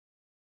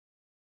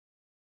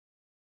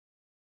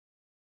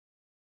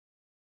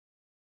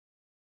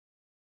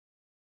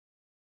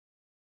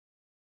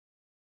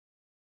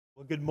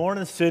Well, good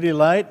morning,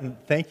 Citylight, and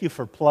thank you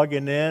for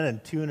plugging in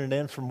and tuning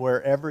in from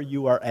wherever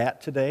you are at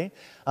today.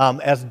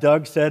 As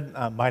Doug said,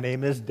 my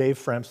name is Dave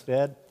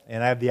Fremstad,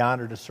 and I have the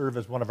honor to serve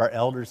as one of our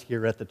elders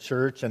here at the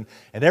church. And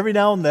every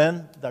now and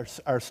then,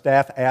 our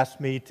staff asks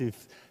me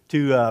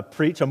to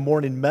preach a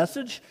morning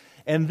message.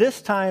 And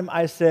this time,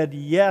 I said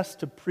yes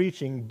to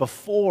preaching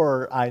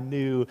before I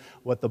knew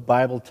what the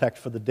Bible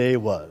text for the day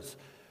was.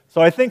 So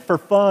I think for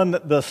fun,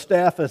 the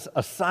staff has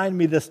assigned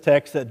me this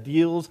text that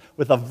deals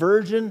with a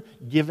virgin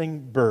giving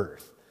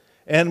birth.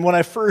 And when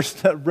I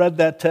first read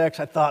that text,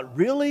 I thought,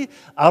 really?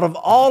 Out of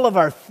all of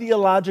our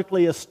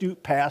theologically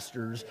astute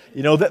pastors,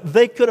 that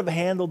they could have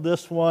handled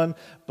this one,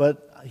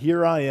 but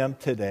here I am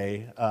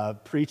today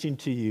preaching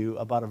to you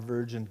about a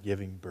virgin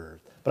giving birth.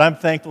 But I'm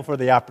thankful for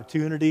the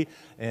opportunity,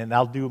 and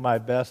I'll do my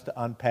best to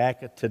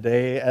unpack it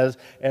today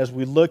as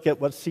we look at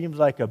what seems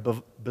like a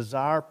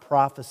bizarre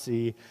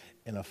prophecy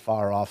in a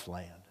far-off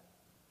land.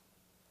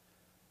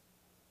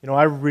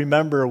 I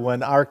remember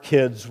when our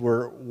kids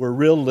were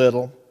real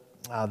little,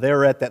 they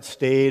were at that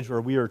stage where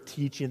we were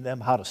teaching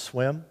them how to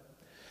swim.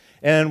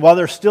 And while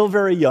they're still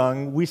very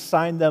young, we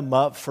signed them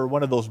up for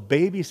one of those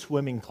baby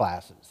swimming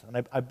classes.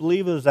 And I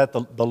believe it was at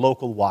the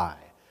local Y.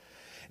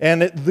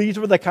 And these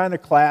were the kind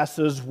of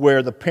classes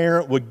where the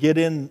parent would get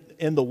in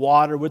the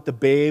water with the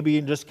baby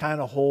and just kind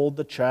of hold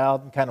the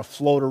child and kind of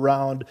float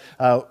around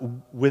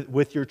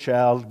with your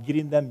child,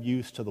 getting them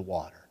used to the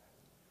water.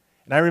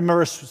 And I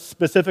remember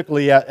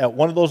specifically at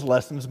one of those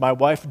lessons, my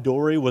wife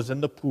Dory was in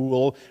the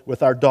pool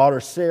with our daughter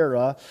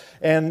Sarah,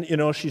 and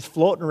she's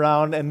floating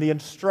around, and the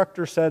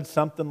instructor said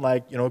something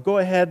like, go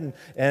ahead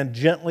and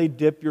gently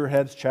dip your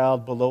head's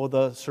child below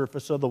the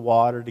surface of the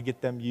water to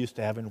get them used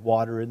to having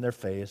water in their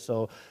face.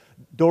 So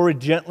Dory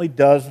gently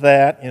does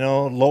that,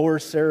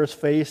 lowers Sarah's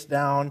face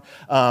down.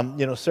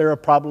 Sarah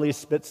probably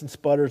spits and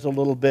sputters a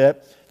little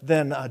bit.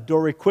 Then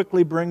Dory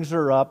quickly brings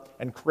her up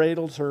and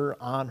cradles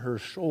her on her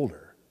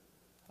shoulder,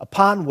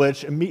 upon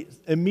which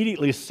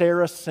immediately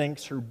Sarah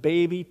sinks her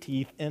baby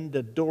teeth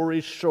into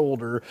Dory's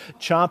shoulder,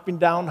 chomping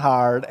down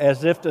hard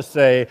as if to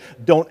say,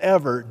 "Don't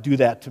ever do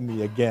that to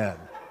me again."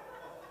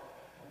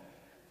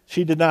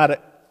 She did not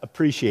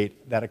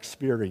appreciate that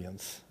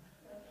experience.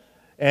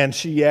 And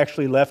she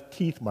actually left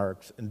teeth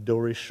marks in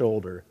Dory's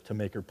shoulder to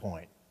make her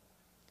point.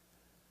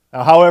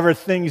 Now, however,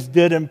 things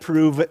did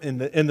improve in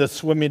the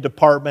swimming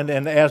department,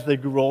 and as they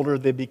grew older,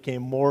 they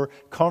became more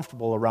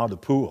comfortable around the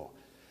pool.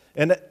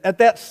 And at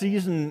that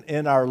season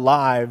in our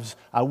lives,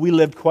 we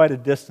lived quite a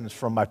distance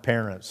from my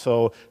parents.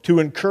 So to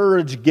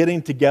encourage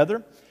getting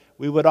together,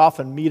 we would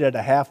often meet at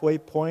a halfway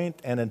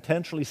point and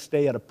intentionally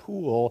stay at a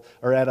pool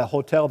or at a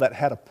hotel that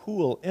had a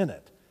pool in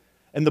it.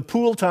 And the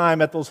pool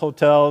time at those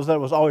hotels, that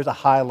was always a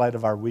highlight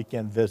of our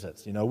weekend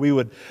visits. We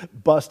would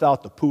bust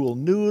out the pool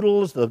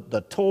noodles,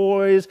 the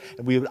toys,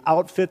 and we would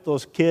outfit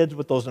those kids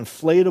with those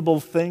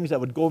inflatable things that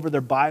would go over their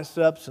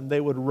biceps, and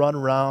they would run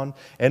around,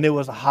 and it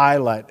was a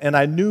highlight. And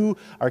I knew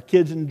our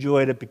kids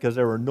enjoyed it because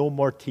there were no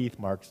more teeth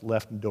marks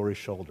left in Dory's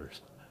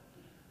shoulders.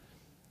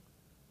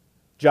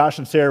 Josh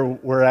and Sarah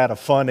were at a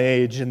fun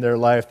age in their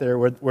life there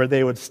where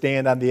they would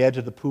stand on the edge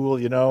of the pool,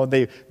 and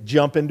they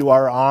jump into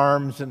our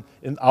arms and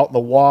out in the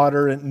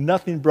water. And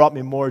nothing brought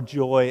me more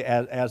joy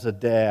as a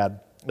dad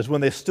as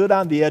when they stood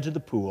on the edge of the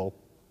pool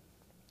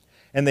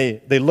and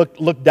they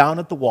looked down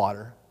at the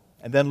water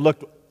and then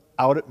looked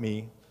out at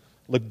me,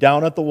 looked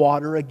down at the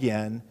water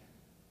again,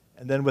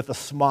 and then with a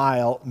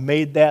smile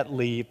made that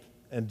leap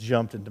and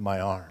jumped into my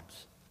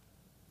arms.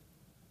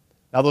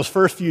 Now, those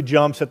first few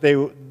jumps that they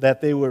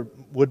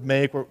would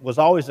make was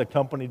always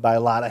accompanied by a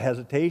lot of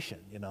hesitation,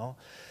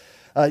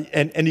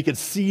 and you could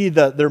see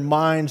their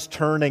minds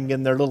turning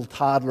in their little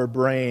toddler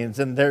brains,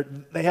 and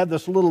they have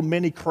this little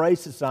mini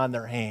crisis on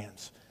their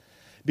hands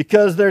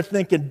because they're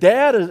thinking,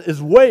 Dad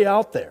is way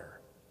out there,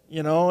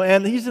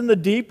 and he's in the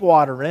deep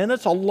water, and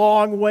it's a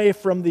long way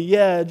from the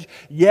edge,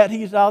 yet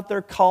he's out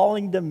there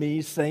calling to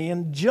me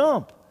saying,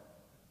 "Jump,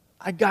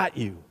 I got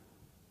you."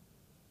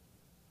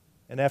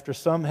 And after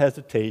some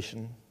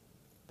hesitation,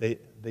 they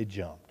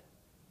jumped.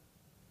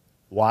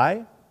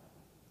 Why?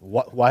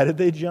 Why did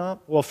they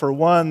jump? Well, for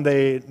one,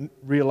 they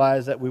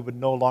realized that we would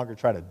no longer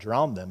try to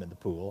drown them in the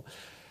pool.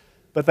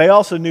 But they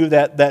also knew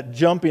that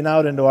jumping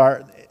out into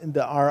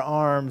our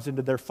arms,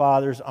 into their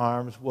father's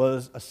arms,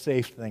 was a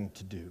safe thing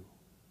to do.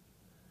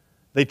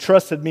 They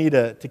trusted me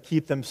to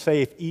keep them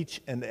safe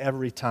each and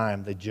every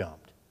time they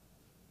jumped.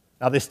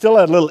 Now, they still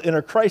had a little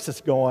inner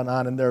crisis going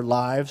on in their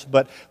lives,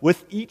 but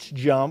with each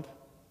jump,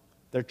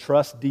 their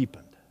trust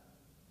deepened.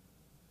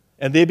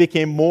 And they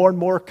became more and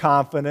more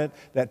confident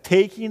that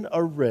taking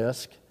a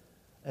risk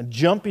and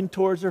jumping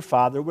towards their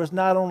father was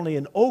not only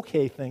an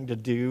okay thing to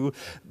do,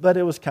 but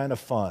it was kind of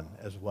fun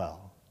as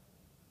well.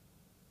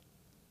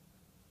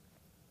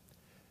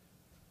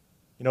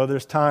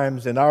 There's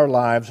times in our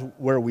lives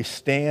where we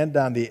stand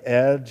on the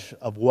edge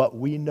of what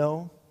we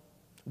know,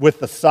 with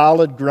the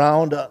solid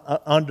ground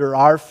under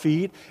our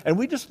feet, and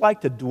we just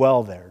like to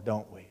dwell there,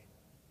 don't we?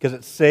 Because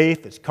it's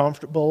safe, it's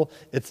comfortable,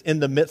 it's in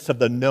the midst of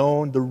the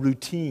known, the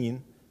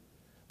routine.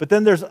 But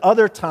then there's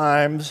other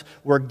times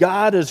where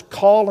God is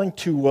calling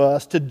to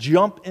us to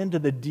jump into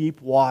the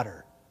deep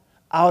water,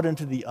 out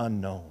into the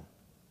unknown.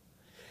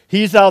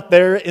 He's out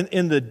there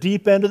in the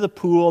deep end of the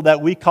pool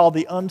that we call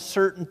the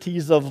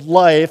uncertainties of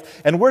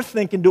life, and we're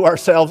thinking to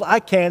ourselves, I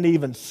can't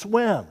even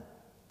swim.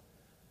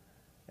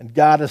 And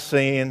God is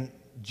saying,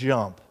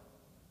 jump.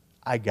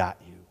 I got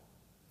you.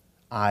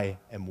 I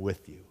am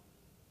with you.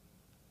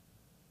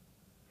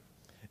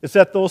 It's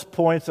at those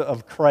points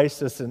of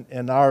crisis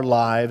in our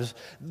lives,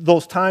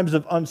 those times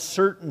of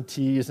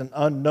uncertainties and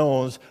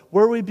unknowns,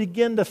 where we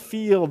begin to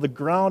feel the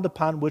ground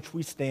upon which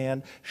we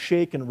stand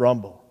shake and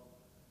rumble.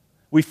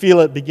 We feel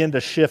it begin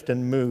to shift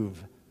and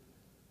move.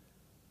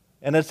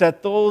 And it's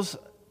at those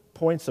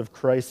points of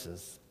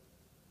crisis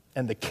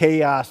and the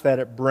chaos that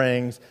it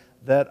brings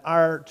that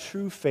our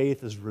true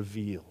faith is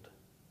revealed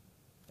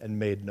and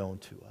made known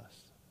to us.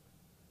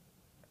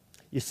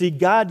 You see,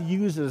 God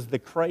uses the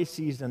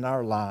crises in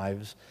our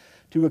lives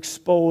to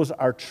expose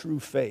our true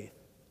faith,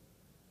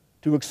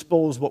 to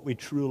expose what we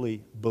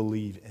truly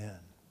believe in.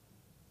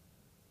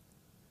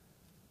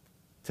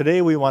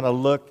 Today we want to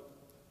look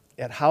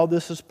at how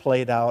this is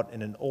played out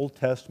in an Old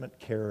Testament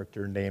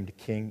character named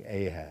King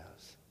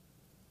Ahaz.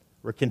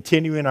 We're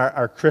continuing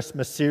our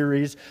Christmas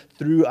series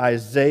through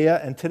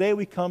Isaiah, and today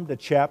we come to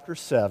chapter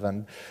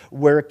 7,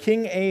 where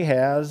King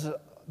Ahaz,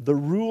 the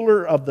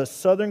ruler of the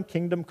southern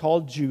kingdom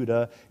called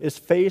Judah, is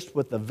faced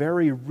with a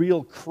very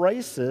real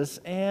crisis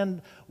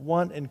and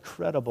one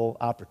incredible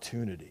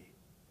opportunity.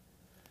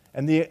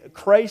 And the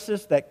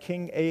crisis that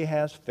King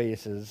Ahaz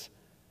faces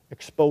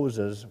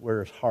exposes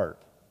where his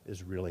heart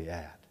is really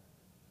at.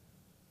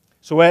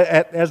 So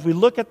as we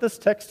look at this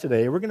text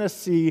today, we're going to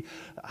see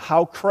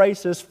how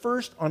crisis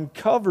first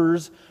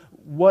uncovers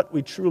what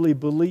we truly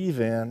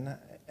believe in,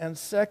 and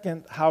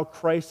second, how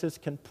crisis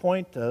can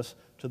point us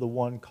to the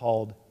one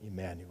called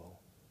Immanuel.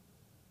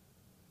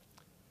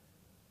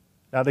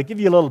 Now, to give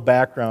you a little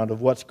background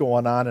of what's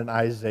going on in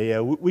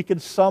Isaiah, we can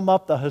sum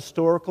up the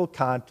historical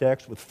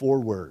context with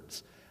 4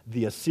 words.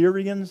 The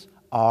Assyrians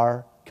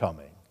are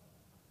coming.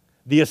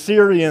 The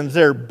Assyrians,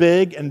 they're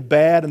big and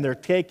bad, and they're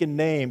taking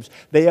names.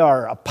 They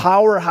are a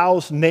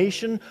powerhouse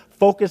nation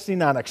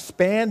focusing on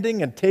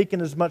expanding and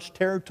taking as much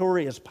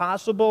territory as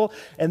possible,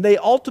 and they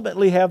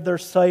ultimately have their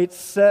sights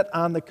set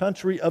on the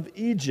country of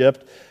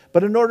Egypt.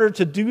 But in order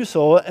to do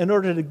so, in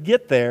order to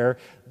get there,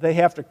 they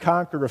have to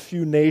conquer a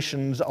few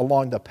nations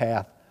along the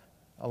path,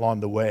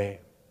 along the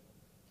way.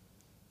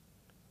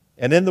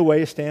 And in the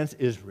way stands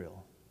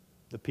Israel,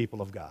 the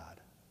people of God.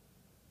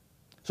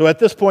 So at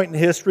this point in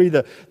history,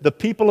 the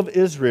people of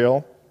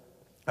Israel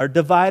are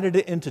divided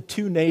into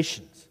 2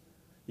 nations.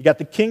 You got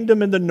the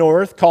kingdom in the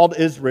north called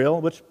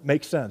Israel, which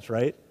makes sense,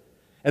 right?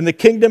 And the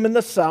kingdom in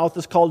the south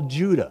is called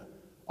Judah,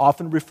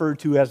 often referred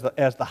to as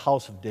the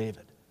house of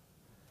David.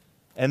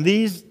 And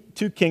these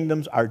 2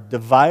 kingdoms are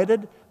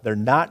divided, they're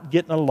not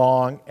getting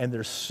along, and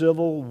there's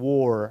civil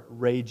war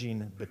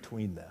raging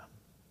between them.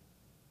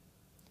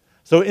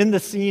 So in the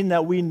scene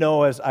that we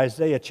know as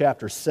Isaiah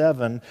chapter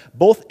 7,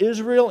 both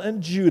Israel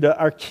and Judah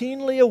are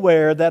keenly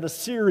aware that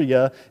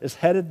Assyria is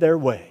headed their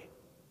way.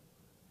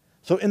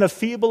 So in a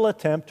feeble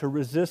attempt to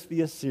resist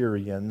the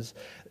Assyrians,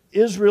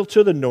 Israel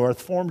to the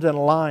north formed an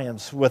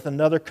alliance with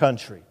another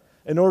country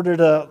in order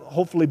to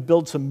hopefully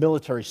build some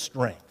military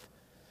strength.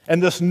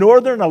 And this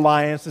northern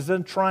alliance is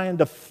then trying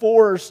to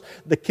force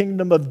the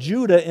kingdom of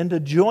Judah into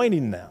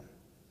joining them.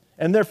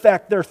 And in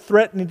fact, they're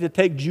threatening to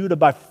take Judah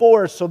by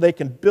force so they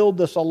can build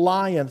this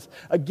alliance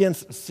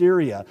against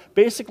Syria.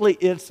 Basically,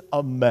 it's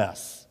a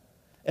mess.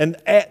 And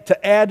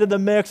to add to the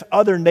mix,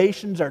 other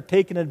nations are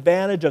taking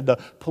advantage of the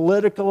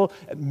political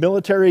and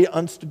military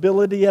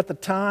instability at the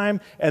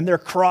time, and they're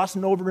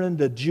crossing over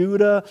into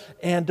Judah.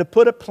 And to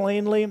put it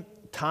plainly,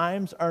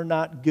 times are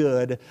not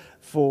good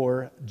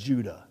for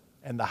Judah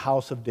and the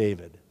house of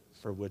David,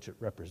 for which it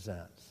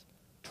represents.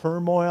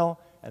 Turmoil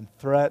and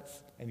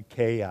threats and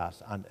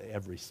chaos on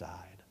every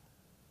side.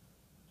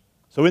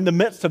 So in the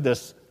midst of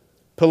this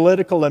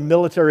political and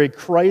military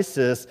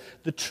crisis,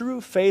 the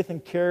true faith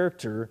and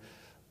character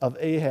of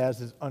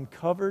Ahaz is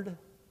uncovered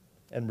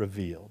and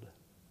revealed.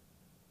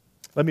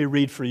 Let me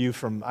read for you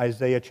from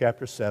Isaiah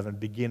chapter 7,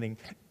 beginning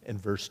in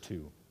verse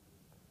 2.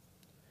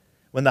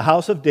 When the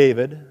house of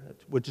David,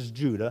 which is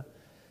Judah,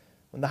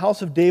 when the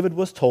house of David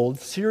was told,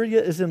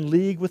 Syria is in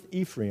league with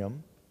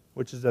Ephraim,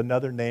 which is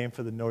another name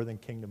for the northern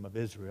kingdom of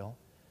Israel,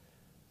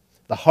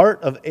 the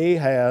heart of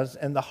Ahaz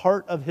and the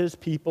heart of his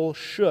people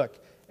shook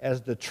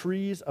as the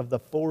trees of the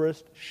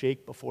forest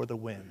shake before the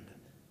wind.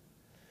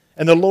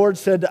 And the Lord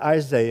said to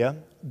Isaiah,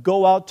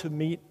 "Go out to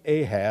meet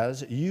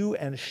Ahaz, you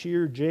and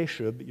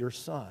Shear-Jashub your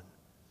son,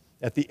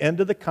 at the end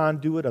of the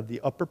conduit of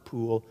the upper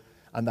pool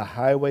on the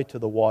highway to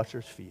the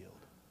washer's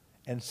field,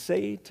 and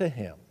say to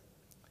him,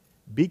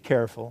 be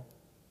careful,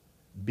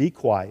 be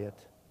quiet,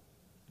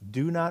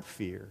 do not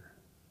fear,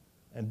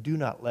 and do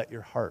not let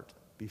your heart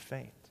be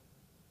faint,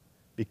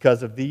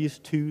 because of these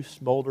 2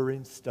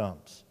 smoldering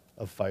stumps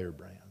of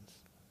firebrands."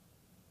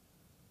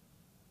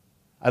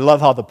 I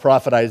love how the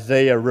prophet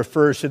Isaiah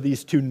refers to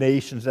these two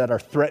nations that are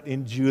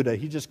threatening Judah.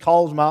 He just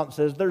calls them out and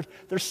says,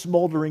 they're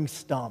smoldering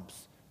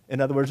stumps. In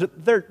other words,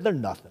 they're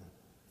nothing.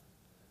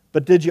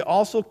 But did you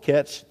also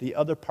catch the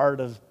other part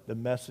of the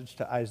message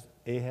to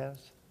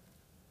Ahaz?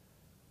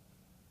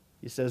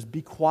 He says,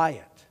 be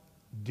quiet,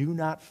 do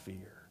not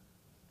fear,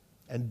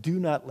 and do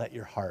not let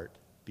your heart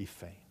be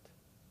faint.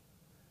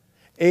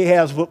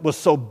 Ahaz was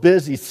so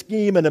busy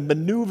scheming and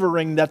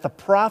maneuvering that the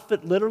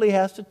prophet literally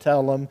has to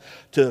tell him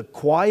to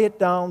quiet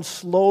down,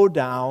 slow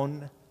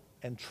down,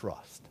 and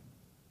trust.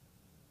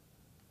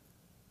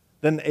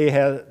 Then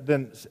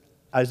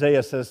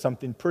Isaiah says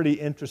something pretty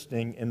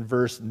interesting in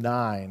verse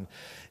 9.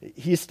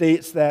 He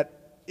states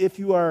that if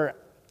you are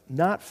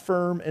not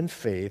firm in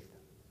faith,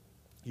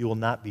 you will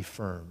not be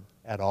firm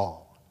at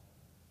all.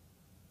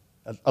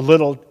 A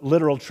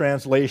literal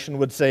translation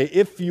would say,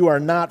 if you are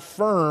not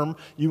firm,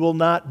 you will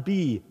not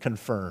be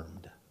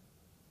confirmed.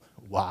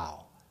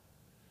 Wow.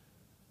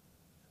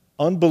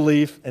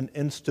 Unbelief and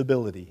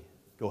instability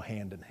go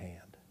hand in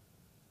hand.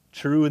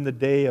 True in the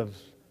day of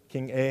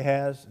King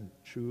Ahaz and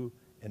true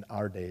in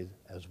our days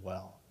as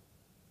well.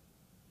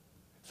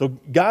 So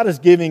God is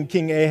giving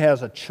King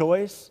Ahaz a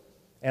choice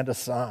and a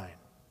sign.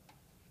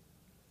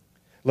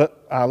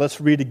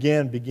 Let's read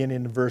again,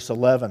 beginning in verse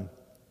 11.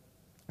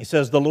 He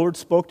says, the Lord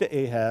spoke to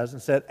Ahaz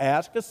and said,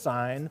 ask a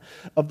sign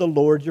of the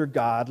Lord your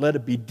God. Let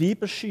it be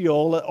deep as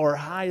Sheol or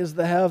high as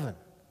the heaven.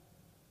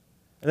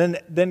 And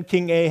then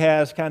King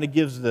Ahaz kind of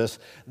gives this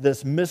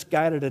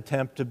misguided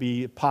attempt to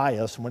be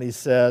pious when he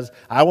says,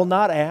 I will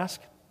not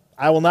ask.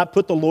 I will not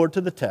put the Lord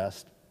to the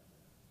test.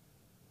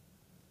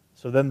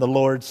 So then the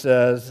Lord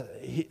says,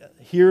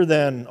 hear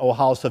then, O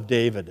house of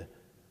David,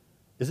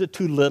 is it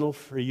too little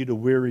for you to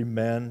weary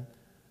men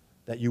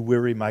that you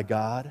weary my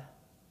God?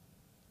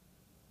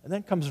 And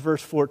then comes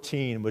verse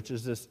 14, which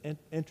is this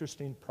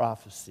interesting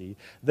prophecy.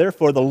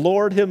 Therefore, the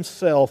Lord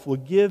himself will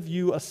give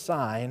you a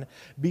sign.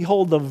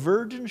 Behold, the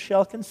virgin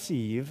shall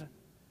conceive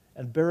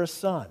and bear a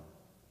son,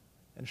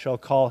 and shall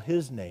call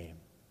his name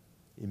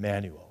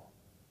Immanuel.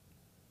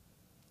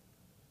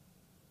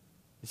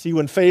 You see,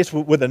 when faced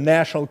with a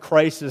national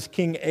crisis,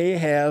 King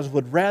Ahaz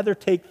would rather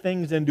take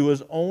things into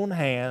his own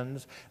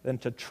hands than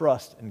to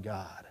trust in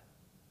God.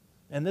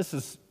 And this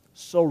is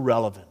so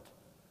relevant,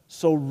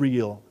 so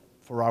real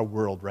for our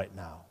world right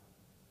now.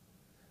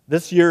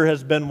 This year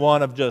has been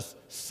one of just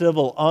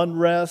civil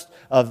unrest,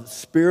 of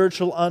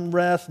spiritual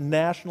unrest,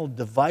 national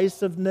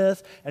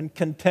divisiveness, and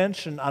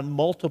contention on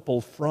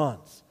multiple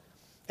fronts.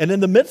 And in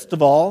the midst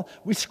of all,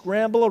 we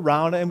scramble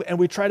around and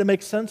we try to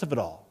make sense of it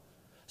all.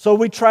 So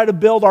we try to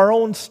build our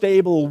own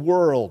stable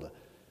world,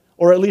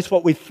 or at least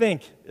what we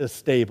think is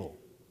stable.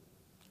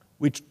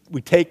 We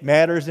take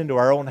matters into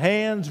our own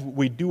hands,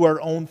 we do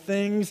our own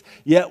things,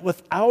 yet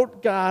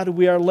without God,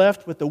 we are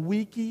left with a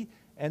weaky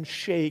and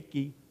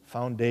shaky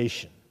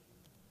foundation.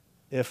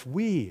 If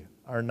we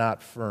are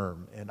not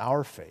firm in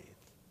our faith,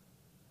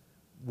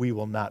 we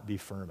will not be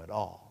firm at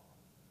all.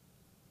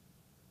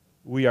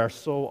 We are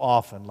so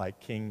often like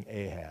King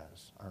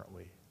Ahaz, aren't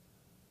we?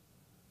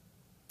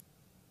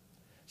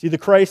 See, the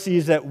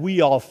crises that we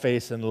all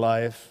face in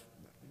life,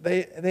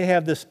 they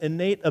have this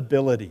innate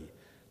ability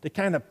to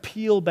kind of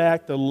peel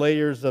back the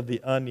layers of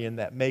the onion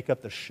that make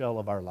up the shell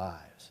of our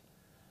lives.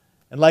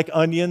 And like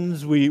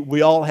onions,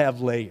 we all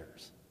have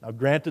layers. Now,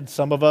 granted,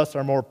 some of us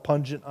are more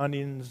pungent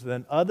onions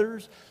than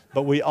others,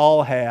 but we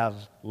all have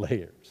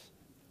layers.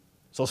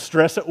 So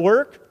stress at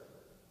work,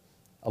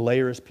 a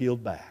layer is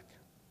peeled back.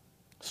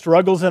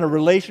 Struggles in a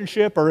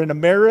relationship or in a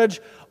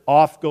marriage,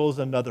 off goes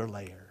another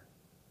layer.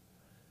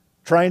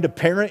 Trying to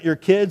parent your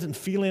kids and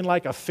feeling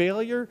like a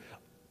failure,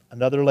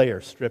 another layer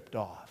stripped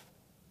off.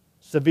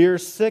 Severe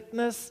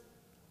sickness,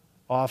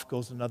 off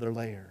goes another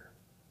layer.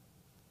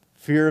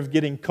 Fear of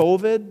getting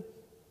COVID,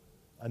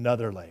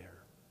 another layer.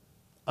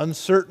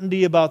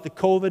 Uncertainty about the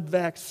COVID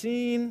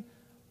vaccine,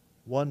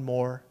 one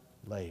more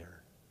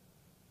layer.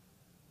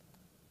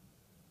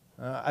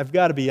 I've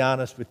got to be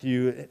honest with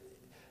you.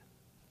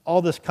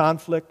 All this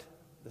conflict,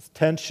 this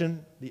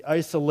tension, the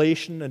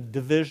isolation and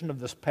division of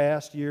this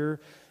past year,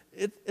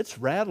 it's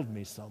rattled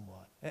me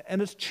somewhat.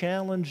 And it's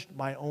challenged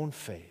my own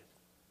faith.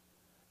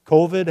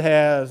 COVID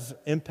has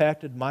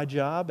impacted my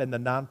job and the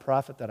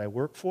nonprofit that I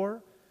work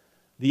for.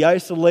 The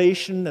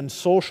isolation and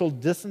social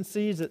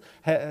distances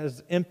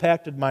has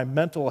impacted my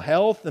mental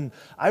health. And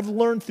I've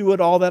learned through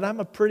it all that I'm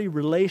a pretty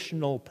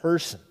relational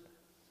person.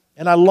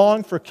 And I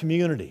long for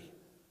community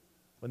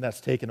when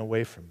that's taken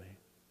away from me.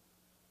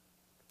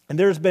 And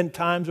there's been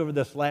times over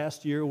this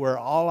last year where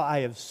all I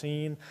have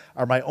seen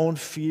are my own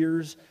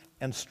fears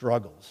and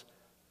struggles.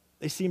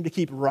 They seem to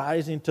keep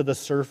rising to the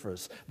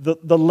surface.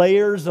 The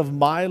layers of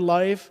my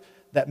life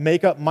that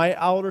make up my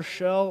outer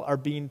shell are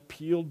being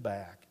peeled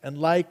back. And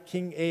like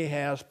King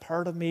Ahaz,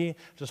 part of me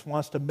just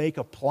wants to make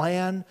a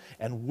plan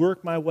and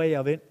work my way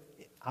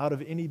out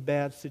of any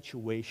bad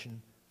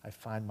situation I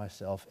find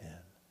myself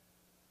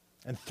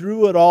in. And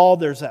through it all,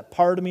 there's that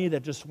part of me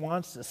that just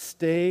wants to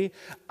stay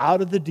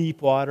out of the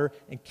deep water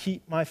and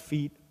keep my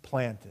feet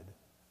planted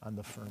on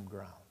the firm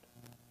ground.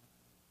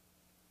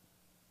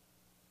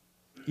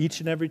 each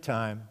and every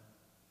time,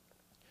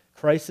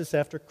 crisis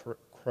after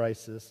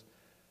crisis,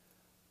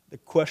 the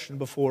question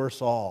before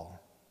us all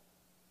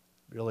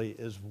really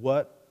is,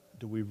 what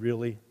do we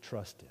really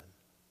trust in?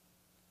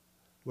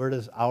 Where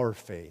does our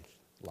faith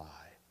lie?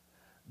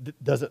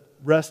 Does it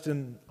rest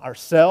in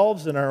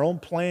ourselves and our own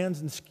plans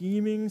and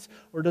schemings,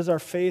 or does our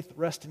faith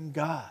rest in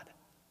God,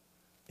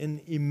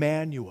 in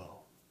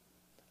Immanuel,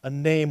 a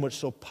name which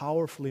so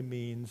powerfully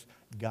means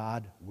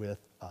God with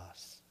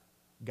us,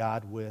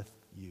 God with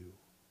you?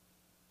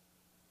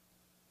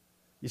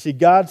 You see,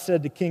 God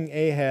said to King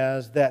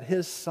Ahaz that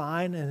his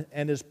sign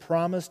and his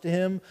promise to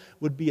him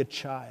would be a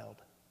child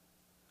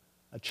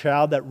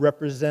that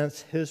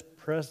represents his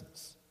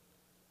presence,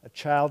 a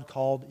child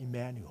called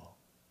Immanuel.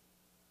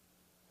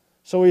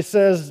 So he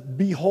says,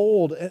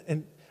 behold,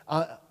 and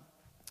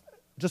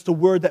just a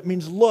word that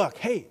means look,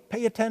 hey,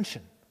 pay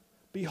attention.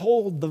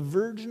 Behold, the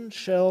virgin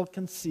shall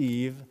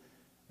conceive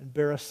and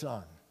bear a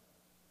son,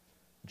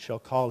 and shall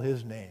call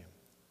his name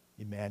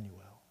Immanuel.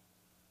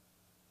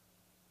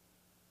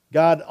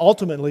 God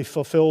ultimately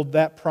fulfilled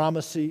that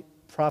prophecy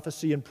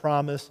and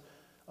promise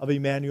of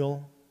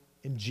Immanuel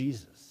in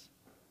Jesus.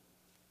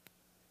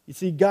 You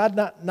see, God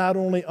not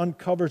only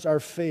uncovers our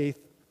faith,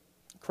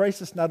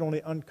 crisis not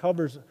only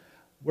uncovers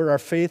where our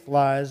faith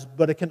lies,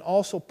 but it can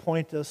also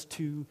point us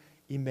to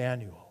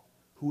Immanuel,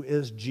 who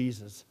is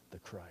Jesus the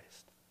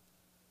Christ.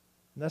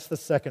 And that's the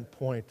second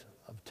point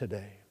of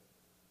today.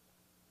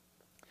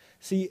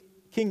 See,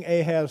 King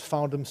Ahaz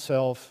found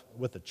himself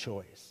with a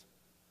choice.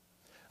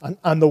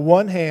 On the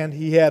one hand,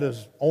 he had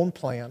his own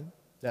plan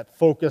that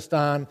focused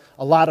on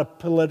a lot of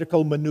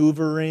political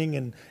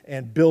maneuvering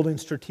and building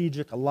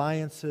strategic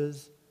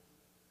alliances.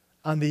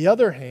 On the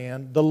other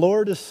hand, the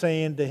Lord is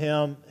saying to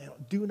him,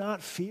 do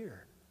not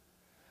fear.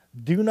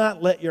 Do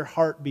not let your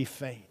heart be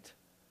faint,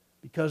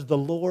 because the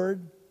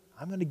Lord,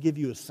 I'm going to give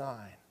you a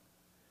sign.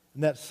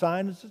 And that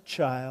sign is a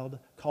child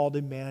called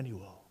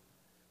Immanuel,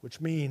 which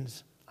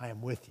means I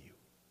am with you,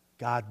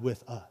 God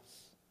with us.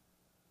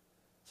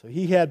 So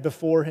he had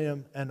before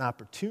him an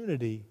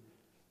opportunity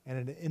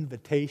and an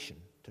invitation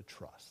to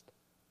trust.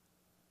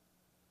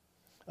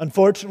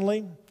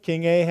 Unfortunately,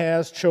 King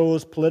Ahaz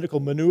chose political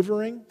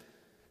maneuvering,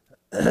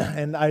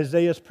 and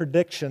Isaiah's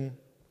prediction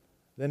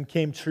then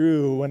came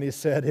true when he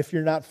said, if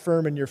you're not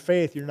firm in your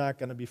faith, you're not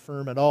going to be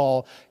firm at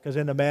all, because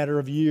in a matter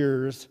of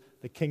years,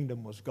 the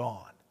kingdom was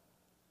gone.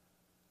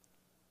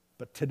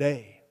 But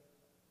today,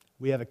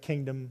 we have a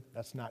kingdom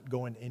that's not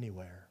going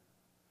anywhere.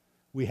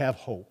 We have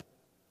hope.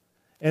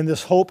 And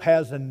this hope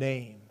has a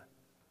name,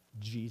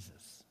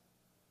 Jesus.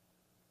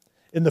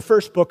 In the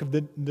first book of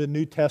the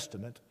New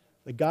Testament,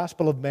 the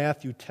Gospel of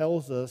Matthew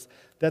tells us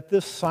that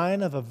this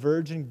sign of a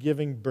virgin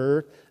giving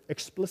birth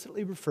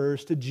explicitly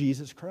refers to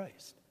Jesus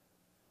Christ,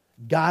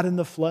 God in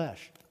the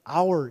flesh,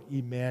 our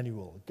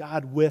Immanuel,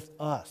 God with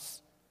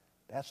us.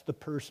 That's the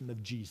person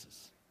of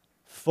Jesus,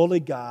 fully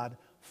God,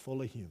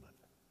 fully human.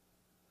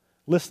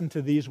 Listen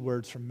to these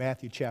words from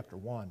Matthew chapter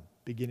 1,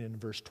 beginning in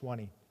verse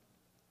 20.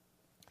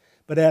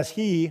 But as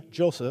he,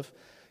 Joseph,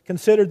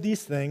 considered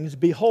these things,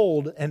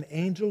 behold, an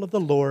angel of the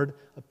Lord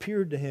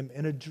appeared to him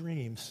in a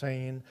dream,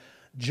 saying,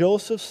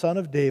 Joseph, son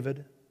of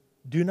David,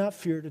 do not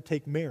fear to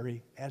take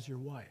Mary as your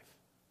wife,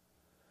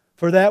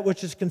 for that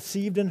which is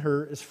conceived in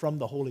her is from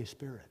the Holy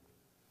Spirit.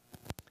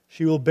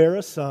 She will bear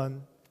a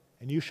son,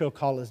 and you shall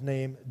call his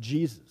name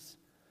Jesus,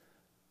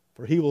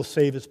 for he will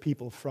save his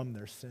people from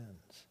their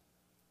sins.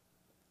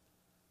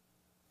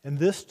 And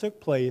this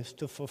took place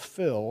to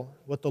fulfill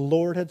what the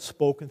Lord had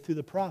spoken through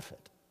the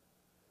prophet.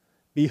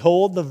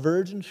 Behold, the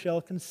virgin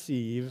shall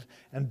conceive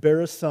and bear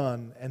a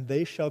son, and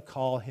they shall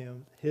call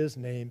him his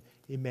name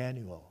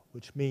Immanuel,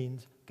 which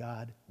means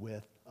God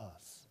with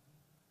us.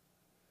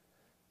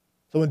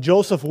 So when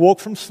Joseph woke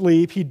from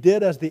sleep, he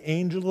did as the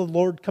angel of the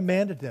Lord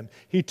commanded him.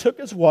 He took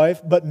his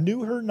wife, but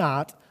knew her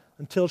not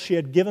until she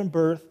had given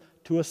birth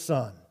to a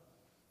son,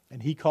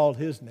 and he called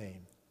his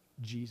name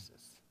Jesus.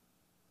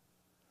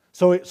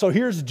 So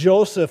here's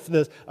Joseph,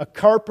 a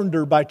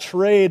carpenter by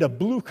trade, a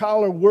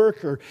blue-collar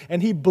worker, and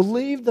he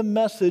believed the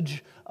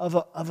message of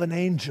an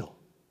angel.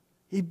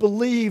 He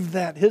believed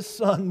that his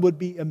son would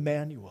be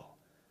Immanuel.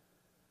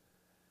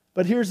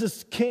 But here's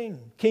this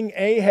king, King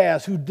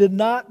Ahaz, who did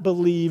not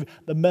believe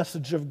the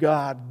message of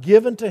God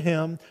given to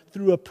him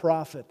through a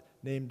prophet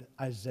named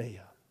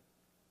Isaiah.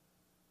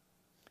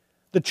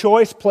 The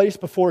choice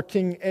placed before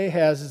King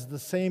Ahaz is the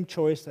same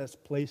choice that's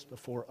placed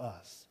before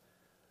us.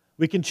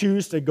 We can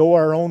choose to go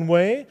our own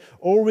way,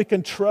 or we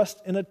can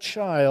trust in a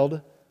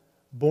child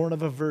born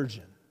of a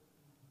virgin.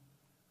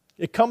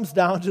 It comes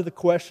down to the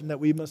question that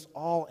we must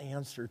all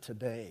answer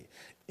today.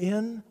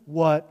 In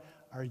what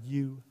are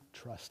you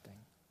trusting?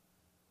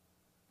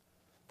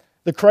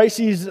 The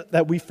crises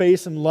that we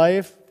face in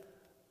life,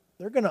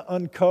 they're going to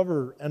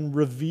uncover and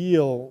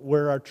reveal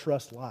where our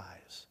trust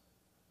lies.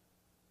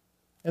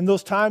 And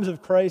those times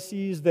of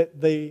crises,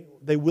 that they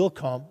will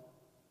come.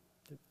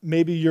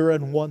 Maybe you're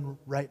in one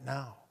right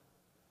now.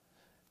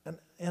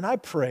 And I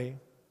pray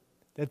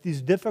that these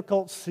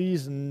difficult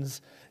seasons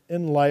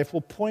in life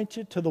will point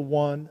you to the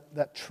one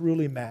that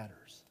truly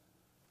matters.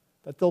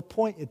 that they'll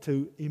point you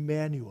to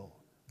Immanuel,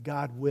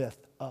 God with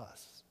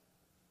us.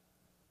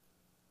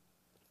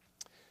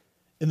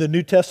 In the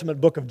New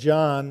Testament book of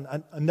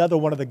John, another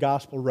one of the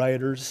gospel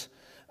writers,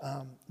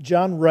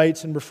 John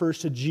writes and refers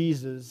to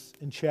Jesus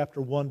in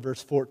chapter 1,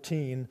 verse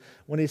 14,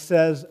 when he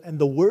says, "And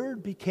the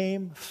Word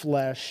became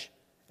flesh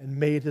and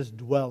made his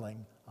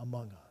dwelling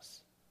among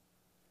us."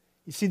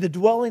 You see, the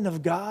dwelling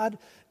of God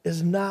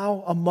is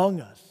now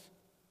among us.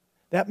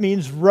 That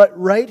means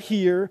right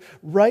here,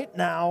 right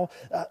now,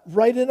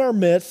 right in our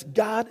midst,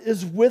 God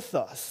is with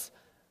us.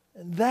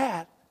 And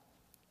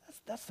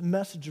that's the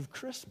message of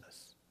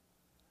Christmas,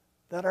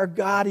 that our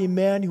God,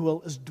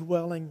 Immanuel, is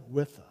dwelling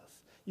with us.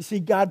 You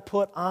see, God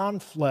put on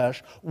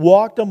flesh,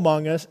 walked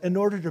among us in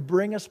order to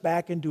bring us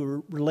back into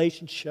a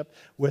relationship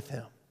with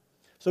Him.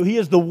 So He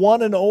is the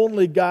one and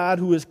only God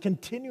who is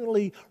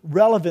continually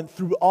relevant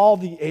through all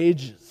the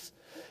ages.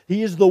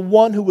 He is the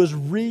one who is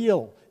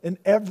real in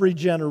every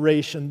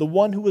generation, the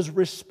one who is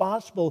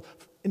responsible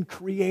in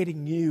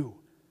creating you.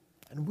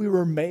 And we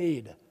were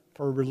made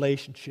for a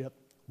relationship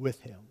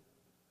with Him.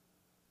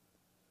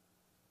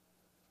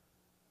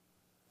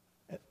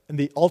 And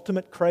the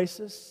ultimate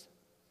crisis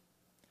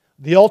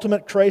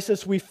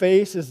we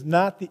face is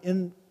not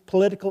the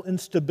political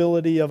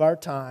instability of our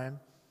time.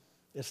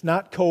 It's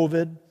not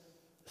COVID.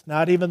 It's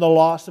not even the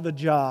loss of a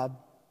job.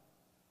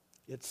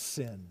 It's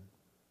sin.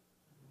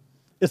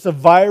 It's a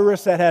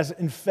virus that has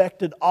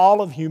infected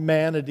all of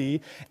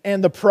humanity,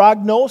 and the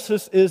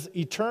prognosis is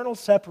eternal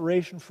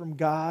separation from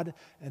God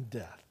and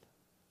death.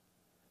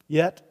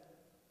 Yet,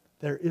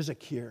 there is a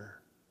cure.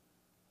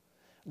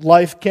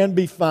 Life can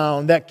be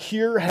found. That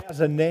cure has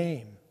a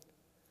name: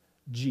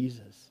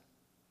 Jesus.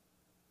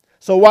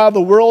 So while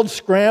the world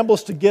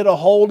scrambles to get a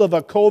hold of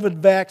a COVID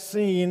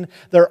vaccine,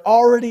 there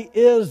already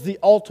is the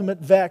ultimate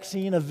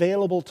vaccine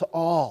available to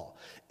all.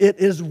 It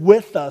is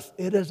with us.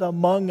 It is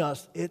among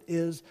us. It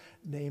is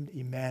named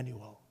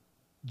Immanuel,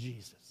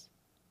 Jesus.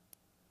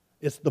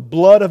 It's the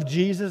blood of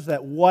Jesus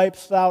that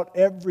wipes out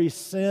every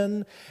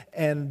sin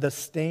and the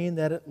stain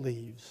that it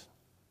leaves.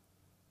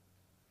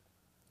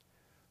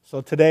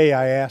 So today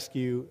I ask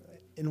you,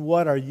 in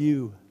what are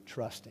you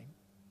trusting?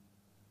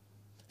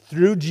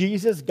 Through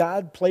Jesus,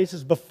 God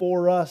places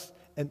before us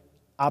an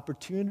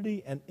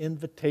opportunity and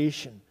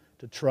invitation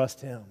to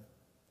trust Him.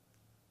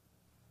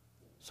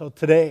 So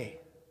today,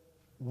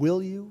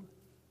 will you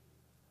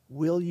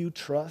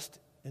trust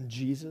in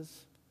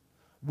Jesus?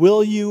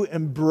 Will you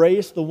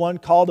embrace the one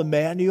called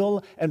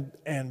Immanuel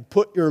and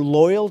put your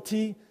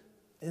loyalty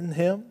in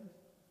Him?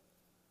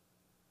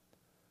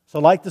 So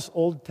like this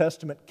Old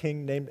Testament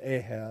king named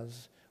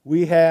Ahaz,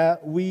 we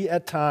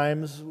at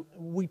times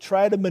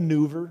try to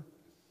maneuver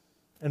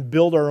and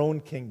build our own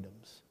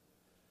kingdoms.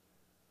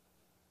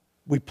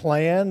 We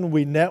plan,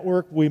 we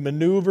network, we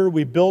maneuver,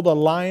 we build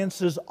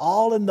alliances,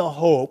 all in the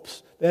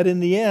hopes that in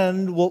the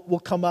end we'll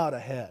come out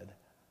ahead.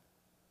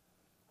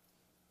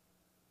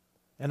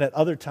 And at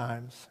other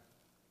times,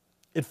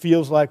 it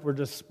feels like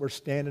we're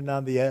standing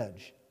on the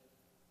edge.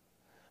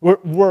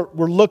 We're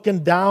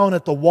looking down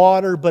at the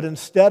water, but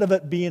instead of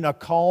it being a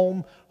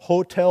calm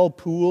hotel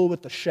pool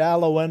with the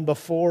shallow end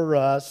before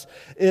us,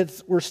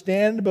 we're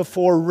standing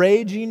before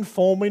raging,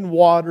 foaming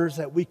waters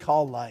that we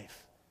call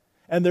life.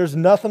 And there's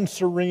nothing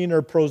serene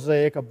or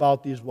prosaic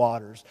about these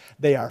waters.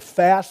 They are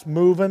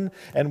fast-moving,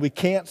 and we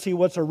can't see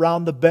what's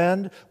around the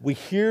bend. We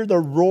hear the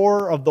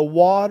roar of the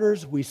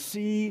waters. We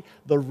see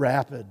the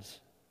rapids.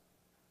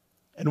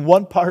 And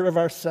one part of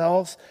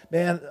ourselves,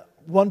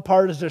 one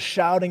part is just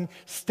shouting,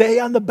 "Stay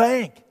on the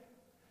bank.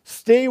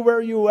 Stay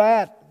where you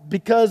at,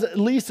 because at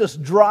least it's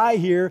dry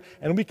here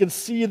and we can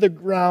see the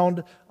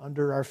ground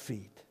under our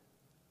feet."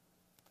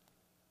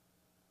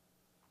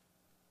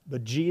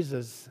 But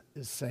Jesus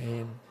is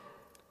saying,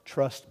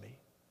 "Trust me.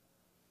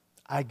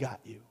 I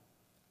got you.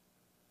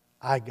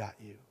 I got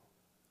you.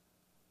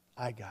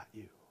 I got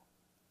you.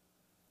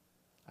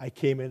 I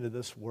came into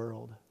this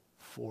world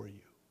for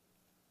you."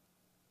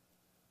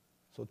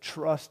 So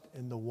trust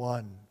in the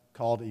one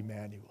called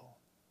Immanuel.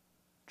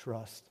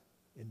 Trust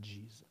in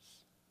Jesus.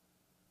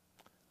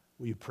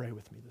 Will you pray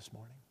with me this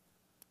morning?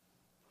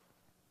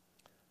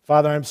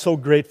 Father, I'm so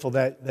grateful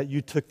that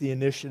you took the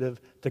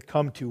initiative to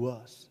come to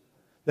us.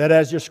 That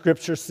as your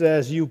scripture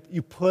says, you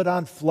put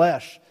on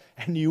flesh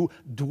and you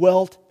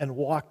dwelt and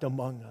walked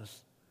among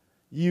us.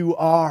 You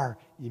are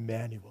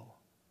Immanuel.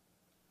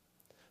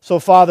 So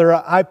Father,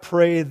 I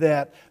pray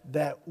that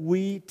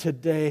we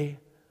today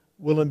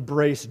will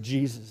embrace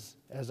Jesus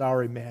as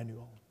our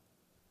Immanuel.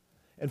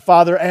 And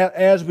Father,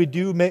 as we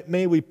do,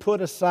 may we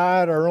put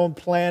aside our own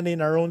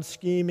planning, our own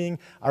scheming,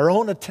 our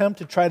own attempt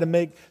to try to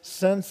make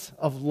sense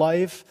of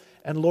life.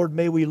 And Lord,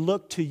 may we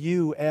look to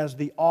you as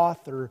the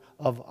author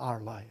of our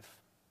life.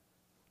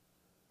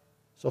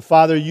 So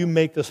Father, you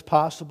make this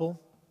possible.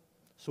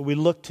 So we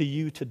look to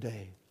you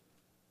today.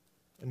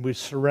 And we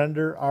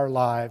surrender our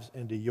lives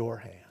into your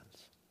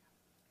hands.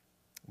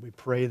 We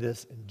pray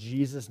this in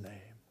Jesus'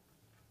 name.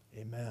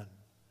 Amen.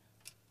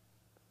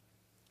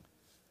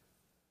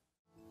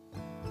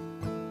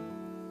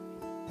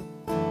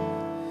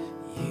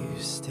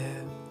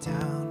 Step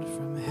down